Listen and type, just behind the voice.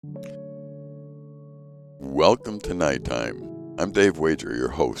Welcome to Nighttime. I'm Dave Wager, your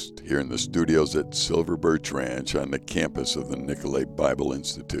host, here in the studios at Silver Birch Ranch on the campus of the Nicolet Bible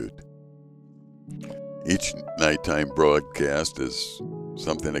Institute. Each nighttime broadcast is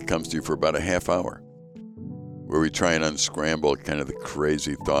something that comes to you for about a half hour, where we try and unscramble kind of the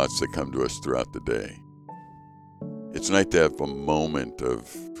crazy thoughts that come to us throughout the day. It's nice to have a moment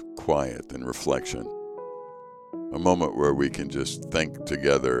of quiet and reflection, a moment where we can just think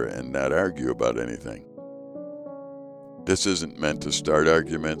together and not argue about anything. This isn't meant to start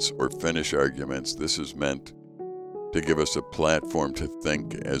arguments or finish arguments. This is meant to give us a platform to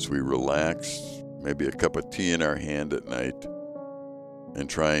think as we relax, maybe a cup of tea in our hand at night, and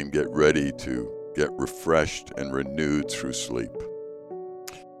try and get ready to get refreshed and renewed through sleep.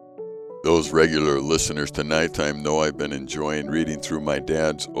 Those regular listeners to Nighttime know I've been enjoying reading through my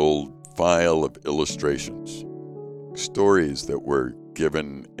dad's old file of illustrations, stories that were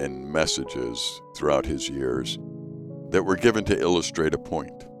given in messages throughout his years that were given to illustrate a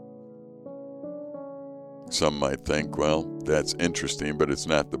point. Some might think, well, that's interesting, but it's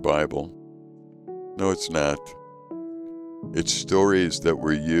not the Bible. No, it's not. It's stories that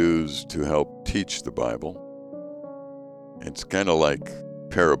were used to help teach the Bible. It's kind of like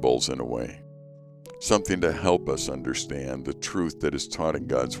parables in a way, something to help us understand the truth that is taught in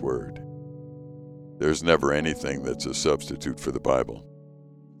God's Word. There's never anything that's a substitute for the Bible.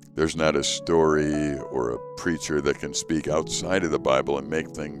 There's not a story or a preacher that can speak outside of the Bible and make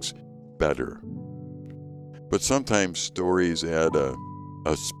things better. But sometimes stories add a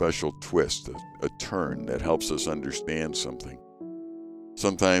special twist, a turn that helps us understand something.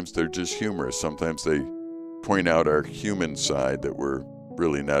 Sometimes they're just humorous. Sometimes they point out our human side that we're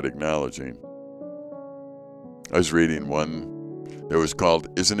really not acknowledging. I was reading one that was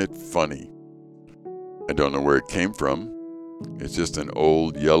called Isn't It Funny? I don't know where it came from. It's just an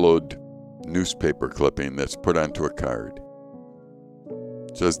old yellowed newspaper clipping that's put onto a card.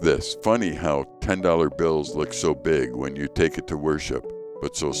 It says this: funny how $10 bills look so big when you take it to worship,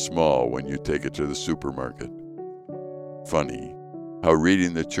 but so small when you take it to the supermarket. Funny how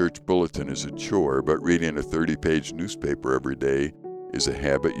reading the church bulletin is a chore, but reading a 30-page newspaper every day is a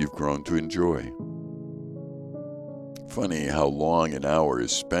habit you've grown to enjoy. Funny how long an hour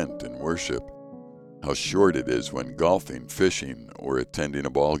is spent in worship, how short it is when golfing, fishing, or attending a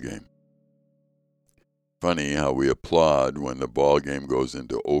ball game. Funny how we applaud when the ball game goes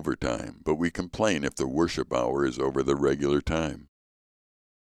into overtime, but we complain if the worship hour is over the regular time.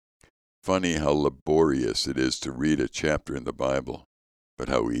 Funny how laborious it is to read a chapter in the Bible, but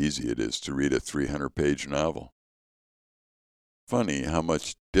how easy it is to read a 300-page novel. Funny how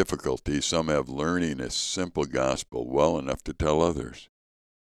much difficulty some have learning a simple gospel well enough to tell others,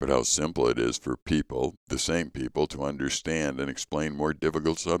 but how simple it is for people, the same people, to understand and explain more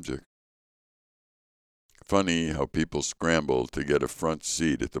difficult subjects. Funny how people scramble to get a front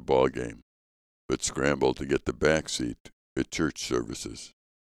seat at the ball game, but scramble to get the back seat at church services.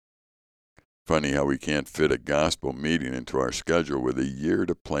 Funny how we can't fit a gospel meeting into our schedule with a year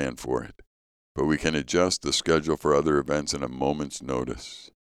to plan for it, but we can adjust the schedule for other events in a moment's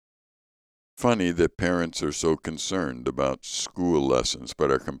notice. Funny that parents are so concerned about school lessons but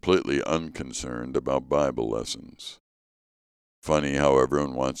are completely unconcerned about Bible lessons. Funny how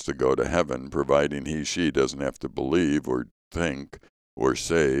everyone wants to go to heaven providing she doesn't have to believe or think or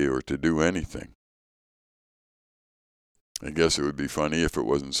say or to do anything. I guess it would be funny if it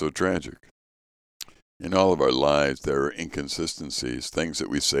wasn't so tragic. In all of our lives there are inconsistencies, things that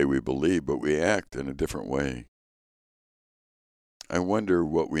we say we believe but we act in a different way. I wonder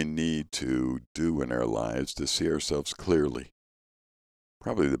what we need to do in our lives to see ourselves clearly.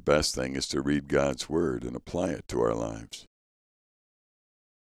 Probably the best thing is to read God's Word and apply it to our lives.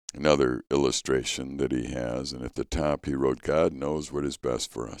 Another illustration that he has, and at the top he wrote, God knows what is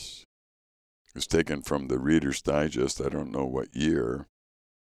best for us. It was taken from the Reader's Digest, I don't know what year.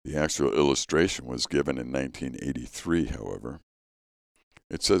 The actual illustration was given in 1983, however.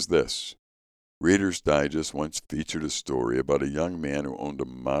 It says this: Reader's Digest once featured a story about a young man who owned a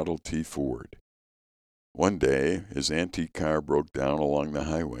Model T Ford. One day, his antique car broke down along the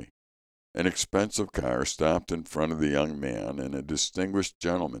highway. An expensive car stopped in front of the young man, and a distinguished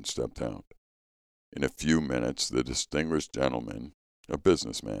gentleman stepped out. In a few minutes, the distinguished gentleman, a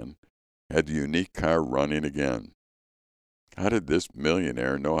businessman, had the unique car running again. How did this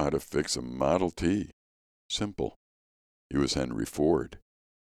millionaire know how to fix a Model T? Simple. He was Henry Ford.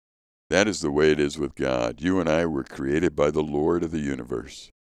 That is the way it is with God. You and I were created by the Lord of the universe.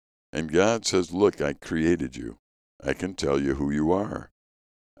 And God says, look, I created you. I can tell you who you are.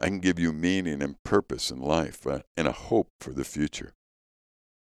 I can give you meaning and purpose in life and a hope for the future.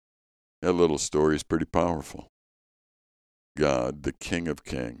 That little story is pretty powerful. God, the King of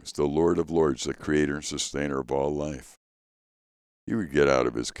Kings, the Lord of Lords, the creator and sustainer of all life. He would get out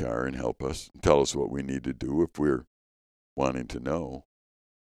of his car and help us, and tell us what we need to do if we're wanting to know.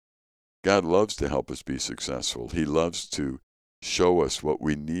 God loves to help us be successful. He loves to show us what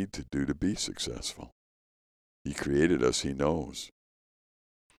we need to do to be successful. He created us. He knows.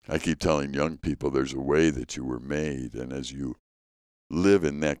 I keep telling young people there's a way that you were made, and as you live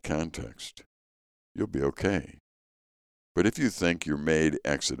in that context, you'll be okay. But if you think you're made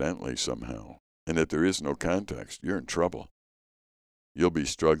accidentally somehow, and that there is no context, you're in trouble. You'll be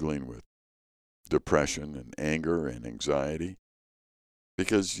struggling with depression and anger and anxiety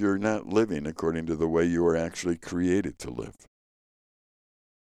because you're not living according to the way you were actually created to live.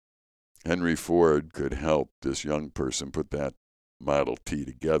 Henry Ford could help this young person put that Model T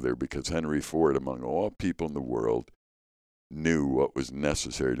together because Henry Ford, among all people in the world, knew what was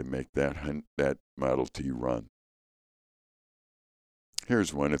necessary to make that Model T run.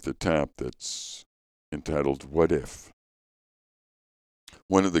 Here's one at the top that's entitled, What If?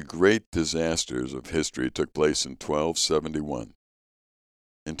 One of the great disasters of history took place in 1271.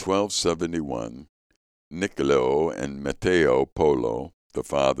 In 1271, Niccolo and Matteo Polo, the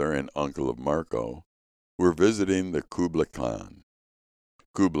father and uncle of Marco, were visiting the Kublai Khan.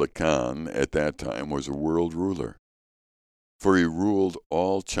 Kublai Khan, at that time, was a world ruler, for he ruled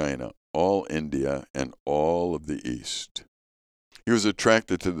all China, all India, and all of the East. He was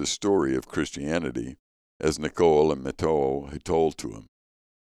attracted to the story of Christianity, as Nicole and Matteo had told to him.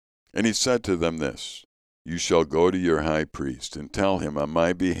 And he said to them this, You shall go to your high priest and tell him on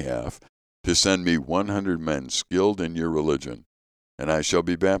my behalf to send me 100 men skilled in your religion, and I shall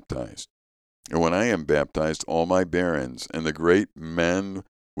be baptized. And when I am baptized, all my barons and the great men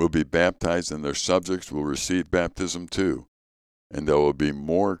will be baptized, and their subjects will receive baptism too. And there will be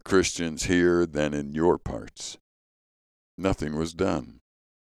more Christians here than in your parts. Nothing was done.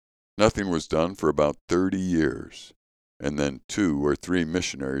 Nothing was done for about 30 years, and then 2 or 3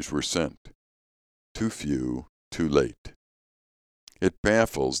 missionaries were sent. Too few, too late. It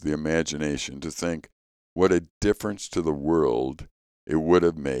baffles the imagination to think what a difference to the world it would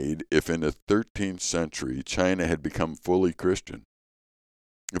have made if in the 13th century China had become fully Christian.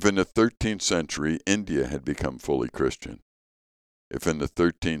 If in the 13th century India had become fully Christian. If in the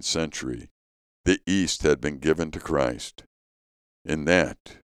 13th century the East had been given to Christ. In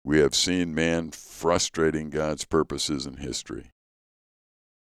that, we have seen man frustrating God's purposes in history.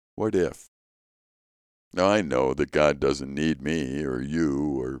 What if? Now, I know that God doesn't need me or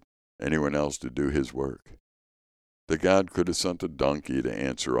you or anyone else to do his work. That God could have sent a donkey to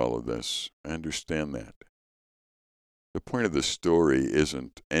answer all of this. I understand that. The point of the story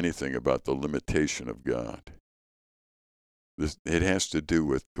isn't anything about the limitation of God. It has to do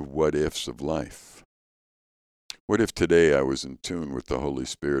with the what-ifs of life. What if today I was in tune with the Holy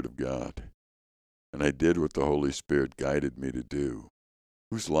Spirit of God, and I did what the Holy Spirit guided me to do?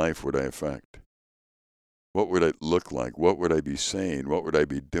 Whose life would I affect? What would it look like? What would I be saying? What would I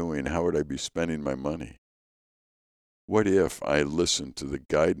be doing? How would I be spending my money? What if I listened to the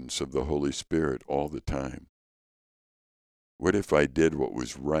guidance of the Holy Spirit all the time? What if I did what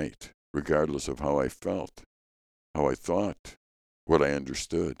was right, regardless of how I felt, how I thought, what I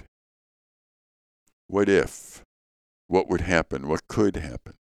understood? What if? What would happen? What could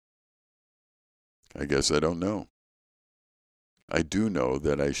happen? I guess I don't know. I do know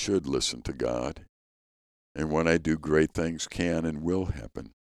that I should listen to God, and when I do, great things can and will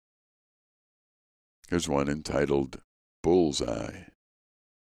happen. Here's one entitled, Bullseye.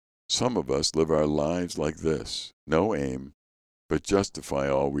 Some of us live our lives like this, no aim, but justify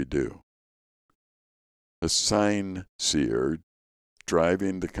all we do. A sign seer,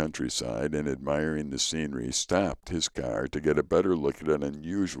 driving the countryside and admiring the scenery, stopped his car to get a better look at an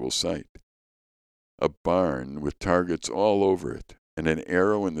unusual sight. A barn with targets all over it, and an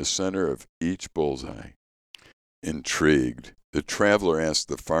arrow in the center of each bullseye. Intrigued, the traveler asked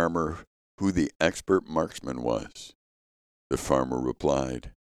the farmer who the expert marksman was. The farmer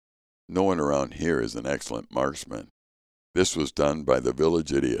replied, No one around here is an excellent marksman. This was done by the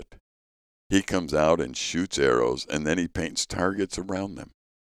village idiot. He comes out and shoots arrows, and then he paints targets around them.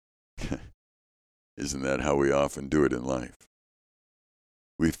 Isn't that how we often do it in life?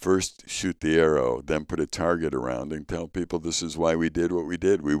 We first shoot the arrow, then put a target around and tell people this is why we did what we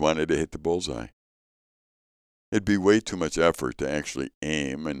did. We wanted to hit the bullseye. It'd be way too much effort to actually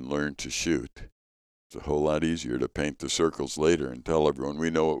aim and learn to shoot. It's a whole lot easier to paint the circles later and tell everyone we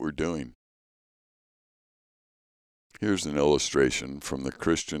know what we're doing. Here's an illustration from the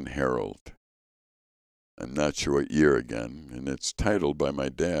Christian Herald. I'm not sure what year again, and it's titled by my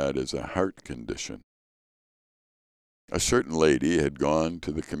dad as A Heart Condition. A certain lady had gone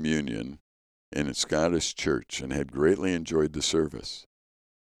to the communion in a Scottish church and had greatly enjoyed the service.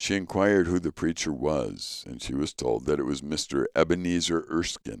 She inquired who the preacher was, and she was told that it was Mr. Ebenezer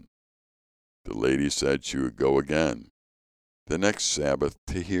Erskine. The lady said she would go again, the next Sabbath,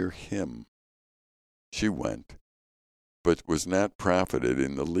 to hear him. She went, but was not profited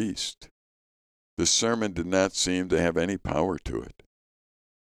in the least. The sermon did not seem to have any power to it.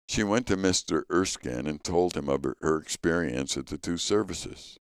 She went to Mr. Erskine and told him of her experience at the 2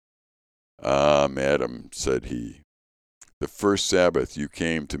 services. "Ah, madam," said he, "the first Sabbath you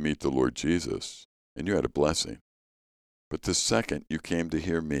came to meet the Lord Jesus, and you had a blessing. But the second you came to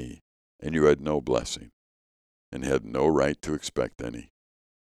hear me, and you had no blessing, and had no right to expect any."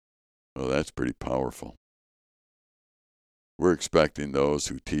 Well, that's pretty powerful. We're expecting those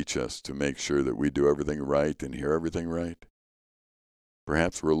who teach us to make sure that we do everything right and hear everything right.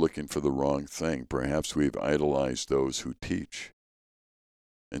 Perhaps we're looking for the wrong thing. Perhaps we've idolized those who teach,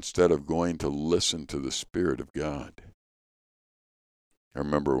 instead of going to listen to the Spirit of God. I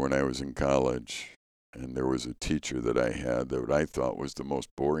remember when I was in college, and there was a teacher that I had that I thought was the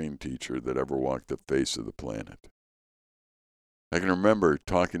most boring teacher that ever walked the face of the planet. I can remember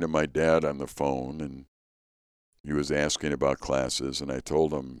talking to my dad on the phone, and he was asking about classes, and I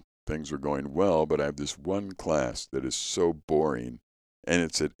told him things were going well, but I have this one class that is so boring, and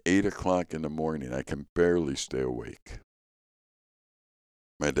it's at 8 o'clock in the morning. I can barely stay awake.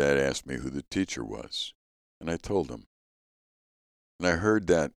 My dad asked me who the teacher was, and I told him. And I heard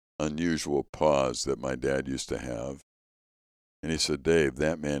that unusual pause that my dad used to have, and he said, "Dave,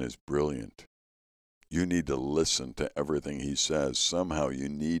 that man is brilliant. You need to listen to everything he says. Somehow you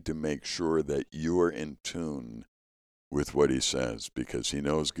need to make sure that you are in tune with what he says, because he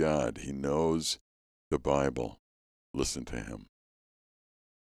knows God. He knows the Bible. Listen to him."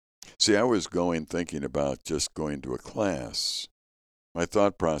 See, I was thinking about just going to a class. My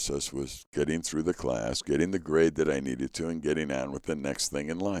thought process was getting through the class, getting the grade that I needed to, and getting on with the next thing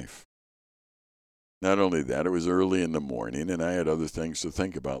in life. Not only that, it was early in the morning, and I had other things to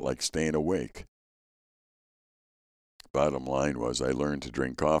think about, like staying awake. Bottom line was, I learned to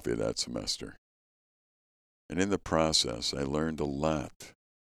drink coffee that semester. And in the process, I learned a lot.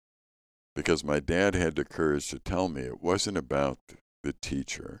 Because my dad had the courage to tell me it wasn't about the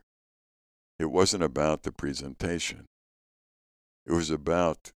teacher. It wasn't about the presentation. It was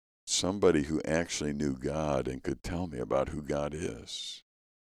about somebody who actually knew God and could tell me about who God is.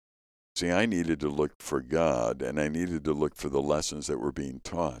 See, I needed to look for God, and I needed to look for the lessons that were being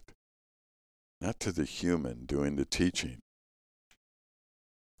taught, not to the human doing the teaching.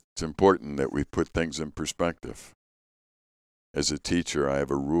 It's important that we put things in perspective. As a teacher, I have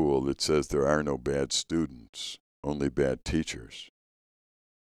a rule that says there are no bad students, only bad teachers.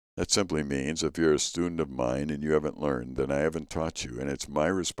 That simply means if you're a student of mine and you haven't learned, then I haven't taught you, and it's my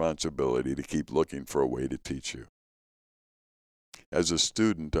responsibility to keep looking for a way to teach you. As a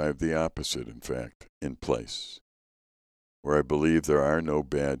student, I have the opposite, in fact, in place, where I believe there are no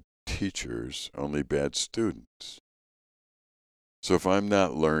bad teachers, only bad students. So if I'm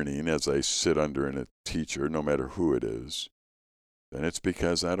not learning as I sit under a teacher, no matter who it is, then it's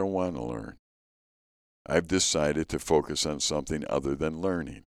because I don't want to learn. I've decided to focus on something other than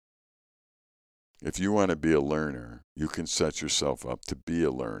learning. If you want to be a learner, you can set yourself up to be a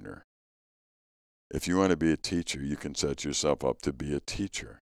learner. If you want to be a teacher, you can set yourself up to be a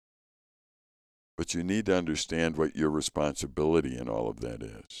teacher. But you need to understand what your responsibility in all of that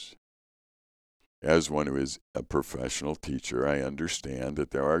is. As one who is a professional teacher, I understand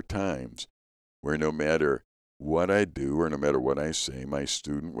that there are times where no matter what I do or no matter what I say, my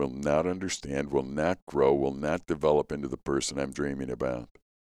student will not understand, will not grow, will not develop into the person I'm dreaming about.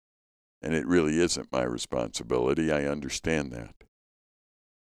 And it really isn't my responsibility. I understand that.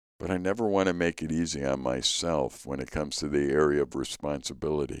 But I never want to make it easy on myself when it comes to the area of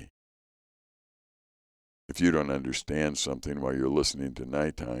responsibility. If you don't understand something while you're listening to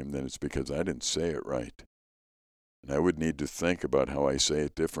Nighttime, then it's because I didn't say it right. And I would need to think about how I say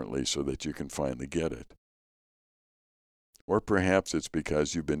it differently so that you can finally get it. Or perhaps it's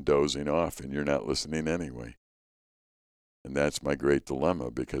because you've been dozing off and you're not listening anyway. And that's my great dilemma,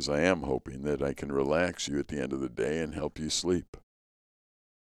 because I am hoping that I can relax you at the end of the day and help you sleep.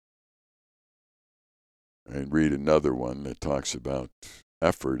 I read another one that talks about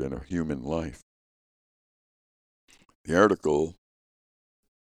effort in a human life. The article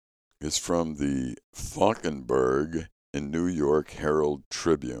is from the Falkenberg and New York Herald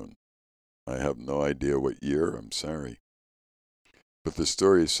Tribune. I have no idea what year, I'm sorry. But the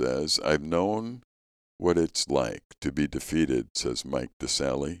story says, I've known what it's like to be defeated, says Mike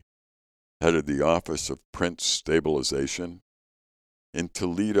DeSalle, head of the Office of Print Stabilization. In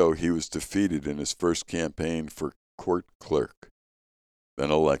Toledo, he was defeated in his first campaign for court clerk, then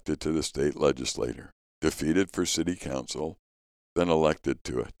elected to the state legislature, defeated for city council, then elected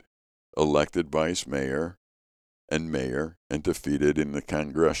to it, elected vice mayor, and defeated in the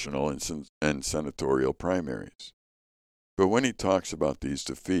congressional and senatorial primaries. But when he talks about these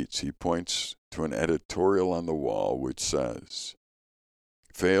defeats, he points to an editorial on the wall which says,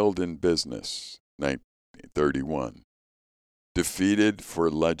 failed in business, 31, defeated for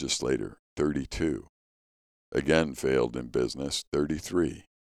legislator, 32, again failed in business, 33,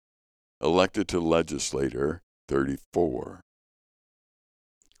 elected to legislator, 34,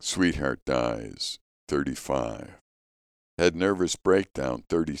 sweetheart dies, 35, had nervous breakdown,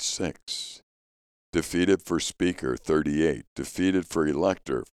 36, defeated for speaker, 38, defeated for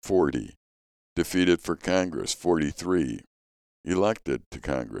elector, 40, defeated for Congress, 43, elected to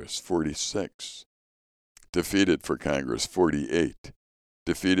Congress, 46, defeated for Congress, 48,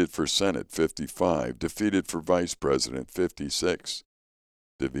 defeated for Senate, 55, defeated for Vice President, 56,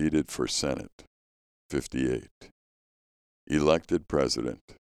 defeated for Senate, 58, elected President,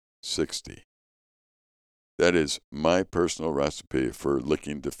 60. That is my personal recipe for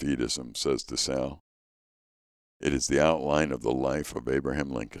licking defeatism, says DeSalle. It is the outline of the life of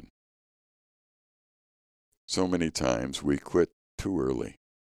Abraham Lincoln. So many times we quit too early.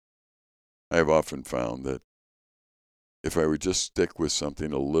 I have often found that if I would just stick with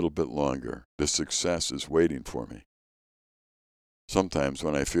something a little bit longer, the success is waiting for me. Sometimes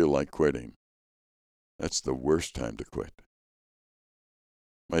when I feel like quitting, that's the worst time to quit.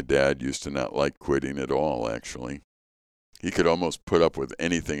 My dad used to not like quitting at all, actually. He could almost put up with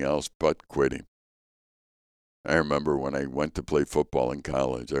anything else but quitting. I remember when I went to play football in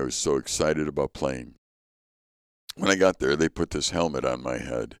college, I was so excited about playing. When I got there, they put this helmet on my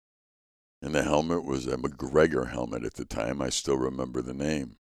head. And the helmet was a McGregor helmet at the time. I still remember the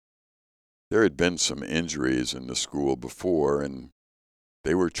name. There had been some injuries in the school before, and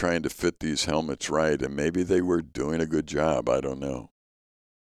they were trying to fit these helmets right, and maybe they were doing a good job, I don't know.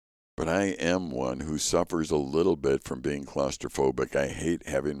 But I am one who suffers a little bit from being claustrophobic. I hate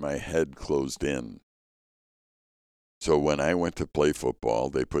having my head closed in. So when I went to play football,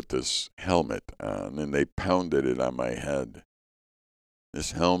 they put this helmet on, and they pounded it on my head.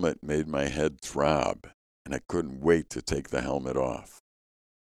 This helmet made my head throb, and I couldn't wait to take the helmet off.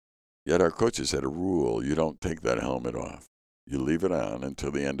 Yet our coaches had a rule: you don't take that helmet off. You leave it on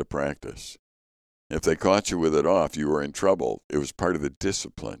until the end of practice. If they caught you with it off, you were in trouble. It was part of the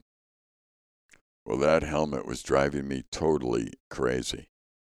discipline. Well, that helmet was driving me totally crazy.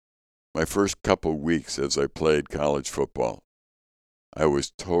 My first couple weeks as I played college football, I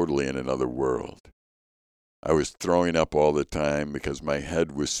was totally in another world. I was throwing up all the time because my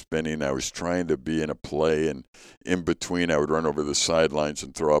head was spinning. I was trying to be in a play, and in between I would run over the sidelines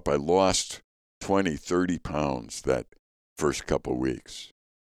and throw up. I lost 20, 30 pounds that first couple weeks.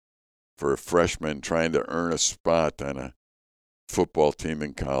 For a freshman trying to earn a spot on a football team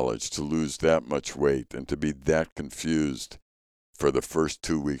in college, to lose that much weight and to be that confused for the first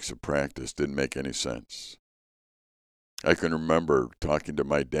 2 weeks of practice didn't make any sense. I can remember talking to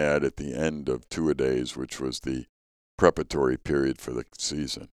my dad at the end of two-a-days, which was the preparatory period for the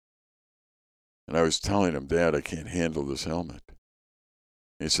season. And I was telling him, Dad, I can't handle this helmet.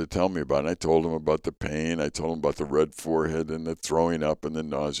 He said, tell me about it. I told him about the pain. I told him about the red forehead and the throwing up and the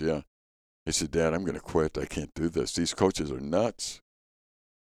nausea. He said, Dad, I'm going to quit. I can't do this. These coaches are nuts.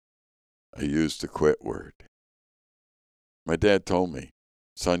 I used the quit word. My dad told me,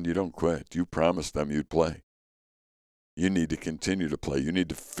 son, you don't quit. You promised them you'd play. You need to continue to play. You need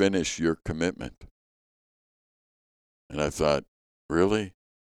to finish your commitment. And I thought, really?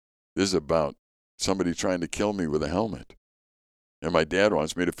 This is about somebody trying to kill me with a helmet. And my dad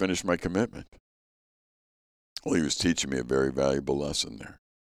wants me to finish my commitment. Well, he was teaching me a very valuable lesson there.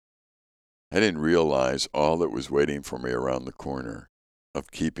 I didn't realize all that was waiting for me around the corner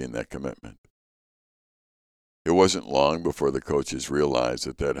of keeping that commitment. It wasn't long before the coaches realized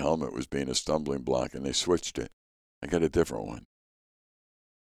that that helmet was being a stumbling block, and they switched it. I got a different one.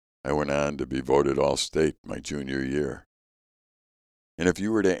 I went on to be voted All-State my junior year. And if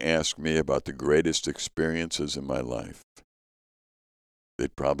you were to ask me about the greatest experiences in my life,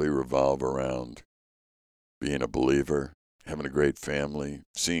 they'd probably revolve around being a believer, having a great family,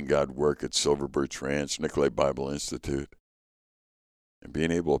 seeing God work at Silver Birch Ranch, Nicolay Bible Institute, and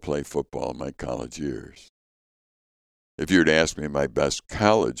being able to play football in my college years. If you were to ask me my best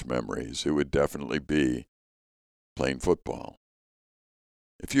college memories, it would definitely be playing football.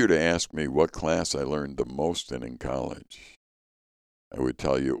 If you were to ask me what class I learned the most in college, I would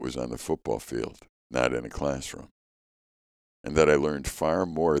tell you it was on the football field, not in a classroom, and that I learned far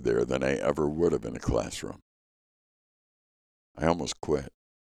more there than I ever would have in a classroom. I almost quit.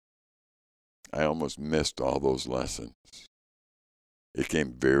 I almost missed all those lessons. It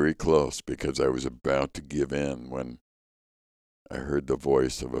came very close because I was about to give in when I heard the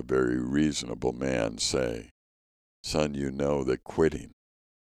voice of a very reasonable man say, "Son, you know that quitting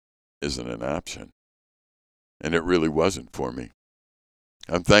isn't an option." And it really wasn't for me.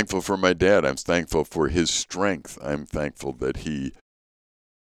 I'm thankful for my dad. I'm thankful for his strength. I'm thankful that he,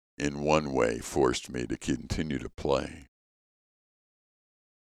 in one way, forced me to continue to play.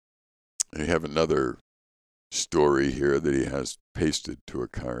 I have another story here that he has pasted to a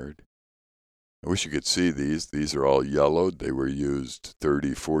card. I wish you could see these. These are all yellowed. They were used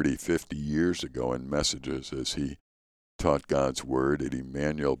 30, 40, 50 years ago in messages as he taught God's Word at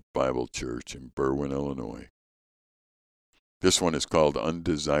Emmanuel Bible Church in Berwyn, Illinois. This one is called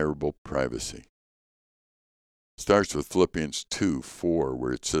Undesirable Privacy. Starts with Philippians 2:4,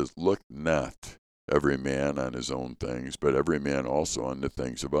 where it says, "Look not every man on his own things, but every man also on the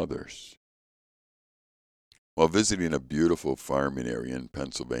things of others." While visiting a beautiful farming area in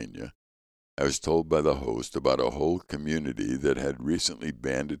Pennsylvania, I was told by the host about a whole community that had recently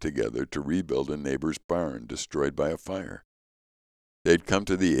banded together to rebuild a neighbor's barn destroyed by a fire. They'd come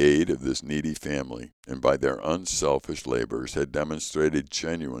to the aid of this needy family, and by their unselfish labors had demonstrated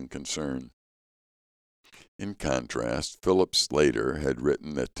genuine concern. In contrast, Philip Slater had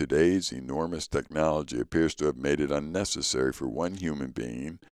written that today's enormous technology appears to have made it unnecessary for one human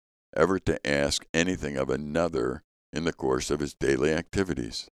being ever to ask anything of another in the course of his daily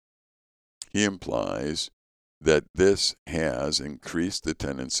activities. He implies that this has increased the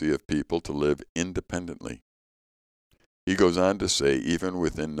tendency of people to live independently. He goes on to say, even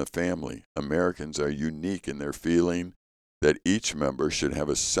within the family, Americans are unique in their feeling that each member should have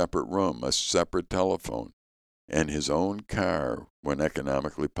a separate room, a separate telephone, and his own car when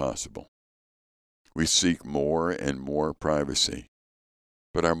economically possible. We seek more and more privacy,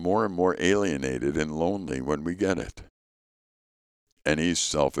 but are more and more alienated and lonely when we get it. Any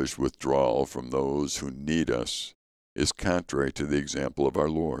selfish withdrawal from those who need us is contrary to the example of our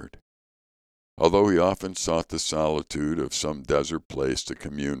Lord. Although he often sought the solitude of some desert place to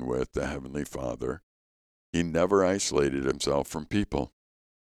commune with the Heavenly Father, he never isolated himself from people.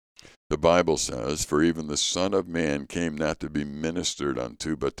 The Bible says, "For even the Son of Man came not to be ministered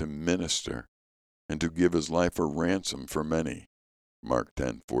unto, but to minister, and to give his life a ransom for many." Mark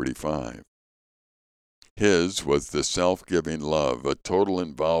 10:45. His was the self-giving love, a total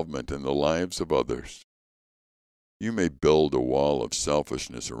involvement in the lives of others. You may build a wall of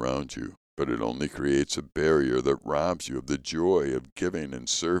selfishness around you, but it only creates a barrier that robs you of the joy of giving and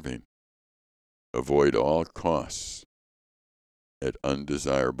serving. Avoid all costs at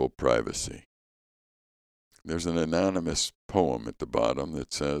undesirable privacy. There's an anonymous poem at the bottom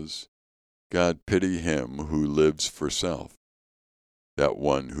that says, "God pity him who lives for self, that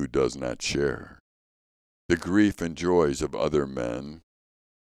one who does not share the grief and joys of other men,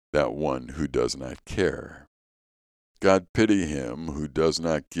 that one who does not care. God pity him who does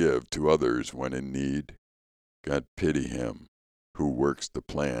not give to others when in need. God pity him who works the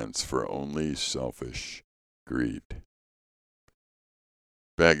plans for only selfish greed."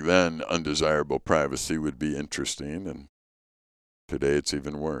 Back then, undesirable privacy would be interesting, and today it's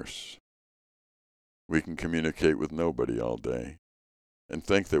even worse. We can communicate with nobody all day and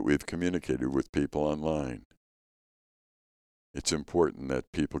think that we've communicated with people online. It's important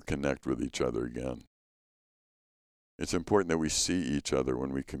that people connect with each other again. It's important that we see each other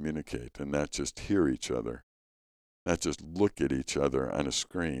when we communicate and not just hear each other, not just look at each other on a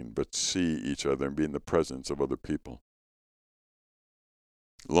screen, but see each other and be in the presence of other people.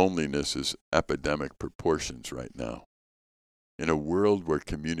 Loneliness is epidemic proportions right now. In a world where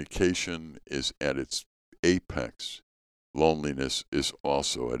communication is at its apex, loneliness is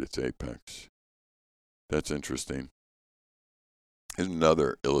also at its apex. That's interesting. Here's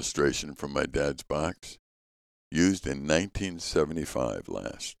another illustration from my dad's box, used in 1975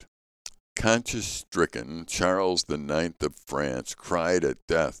 last. Conscience-stricken, Charles IX of France cried at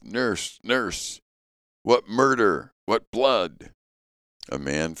death, "Nurse, nurse, what murder, what blood!" A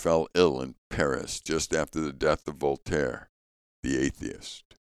man fell ill in Paris just after the death of Voltaire, the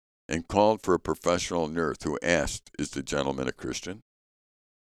atheist, and called for a professional nurse who asked, "Is the gentleman a Christian?"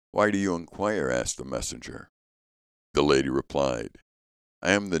 "Why do you inquire?" asked the messenger. The lady replied,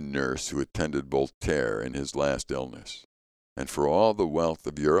 "I am the nurse who attended Voltaire in his last illness, and for all the wealth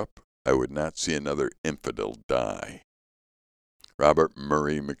of Europe, I would not see another infidel die." Robert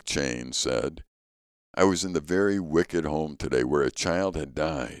Murray McCheyne said, "I was in the very wicked home today where a child had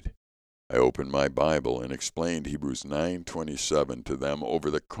died. I opened my Bible and explained Hebrews 9:27 to them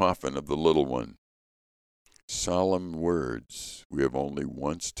over the coffin of the little one. Solemn words, we have only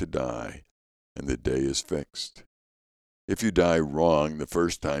once to die, and the day is fixed. If you die wrong the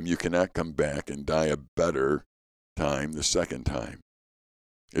first time, you cannot come back and die a better time the second time.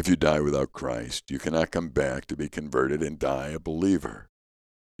 If you die without Christ, you cannot come back to be converted and die a believer.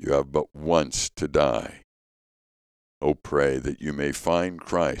 You have but once to die. Oh, pray that you may find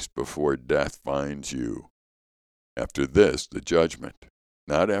Christ before death finds you. After this, the judgment,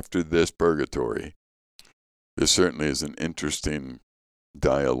 not after this purgatory." This certainly is an interesting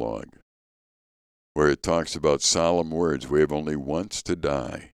dialogue where it talks about solemn words. We have only once to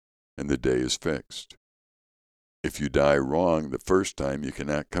die, and the day is fixed. If you die wrong the first time, you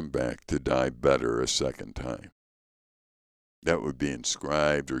cannot come back to die better a second time. That would be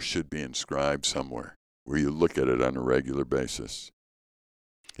inscribed or should be inscribed somewhere where you look at it on a regular basis.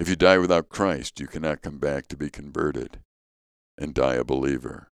 If you die without Christ, you cannot come back to be converted and die a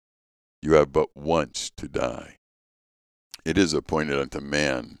believer. You have but once to die. It is appointed unto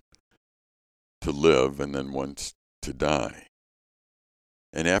man to live and then once to die.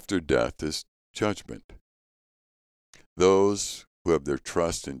 And after death is judgment. Those who have their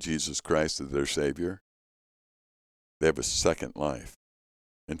trust in Jesus Christ as their Savior, they have a second life.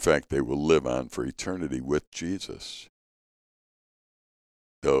 In fact, they will live on for eternity with Jesus.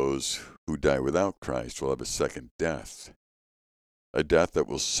 Those who die without Christ will have a second death, a death that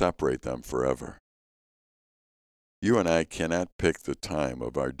will separate them forever. You and I cannot pick the time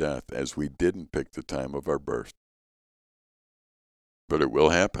of our death as we didn't pick the time of our birth. But it will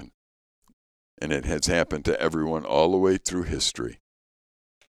happen. And it has happened to everyone all the way through history.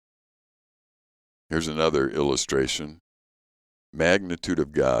 Here's another illustration. Magnitude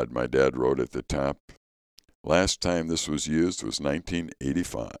of God, my dad wrote at the top. Last time this was used was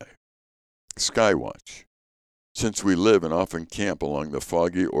 1985. Skywatch. Since we live and often camp along the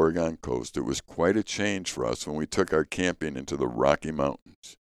foggy Oregon coast, it was quite a change for us when we took our camping into the Rocky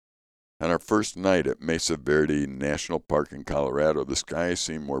Mountains. On our first night at Mesa Verde National Park in Colorado, the sky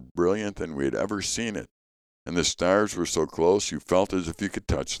seemed more brilliant than we had ever seen it, and the stars were so close you felt as if you could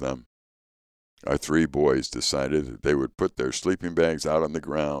touch them. Our three boys decided that they would put their sleeping bags out on the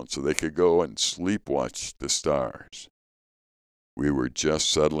ground so they could go and sleep watch the stars. We were just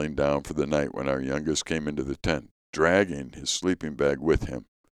settling down for the night when our youngest came into the tent, dragging his sleeping bag with him.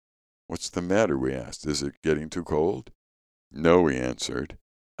 "What's the matter?" we asked. "Is it getting too cold?" "No," he answered.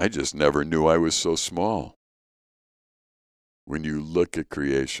 "I just never knew I was so small." When you look at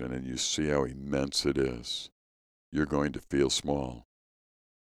creation and you see how immense it is, you're going to feel small.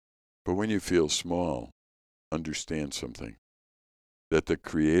 But when you feel small, understand something, that the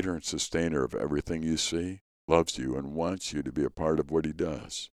creator and sustainer of everything you see loves you and wants you to be a part of what he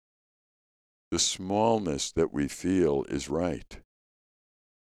does. The smallness that we feel is right,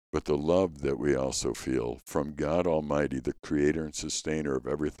 but the love that we also feel from God Almighty, the creator and sustainer of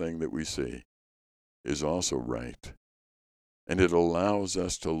everything that we see, is also right. And it allows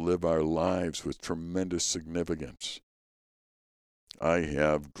us to live our lives with tremendous significance. I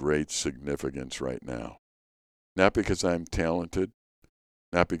have great significance right now. Not because I'm talented,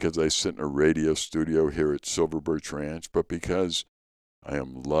 not because I sit in a radio studio here at Silver Birch Ranch, but because I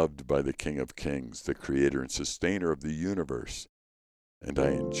am loved by the King of Kings, the creator and sustainer of the universe, and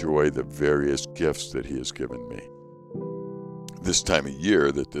I enjoy the various gifts that he has given me. This time of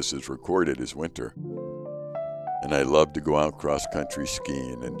year that this is recorded is winter, and I love to go out cross-country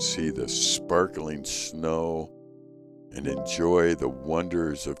skiing and see the sparkling snow and enjoy the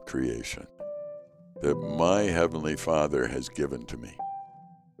wonders of creation that my Heavenly Father has given to me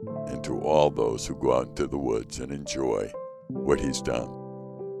and to all those who go out into the woods and enjoy what he's done.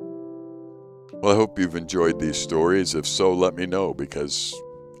 Well, I hope you've enjoyed these stories. If so, let me know, because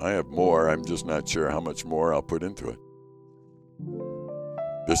I have more. I'm just not sure how much more I'll put into it.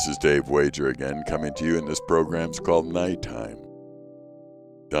 This is Dave Wager again, coming to you, and this program's called Nighttime,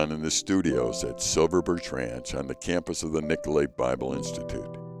 done in the studios at Silver Birch Ranch on the campus of the Nicolay Bible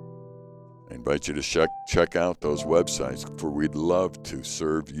Institute. I invite you to check out those websites, for we'd love to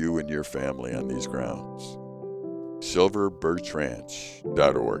serve you and your family on these grounds.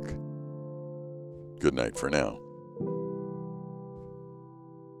 silverbirchranch.org. Good night for now.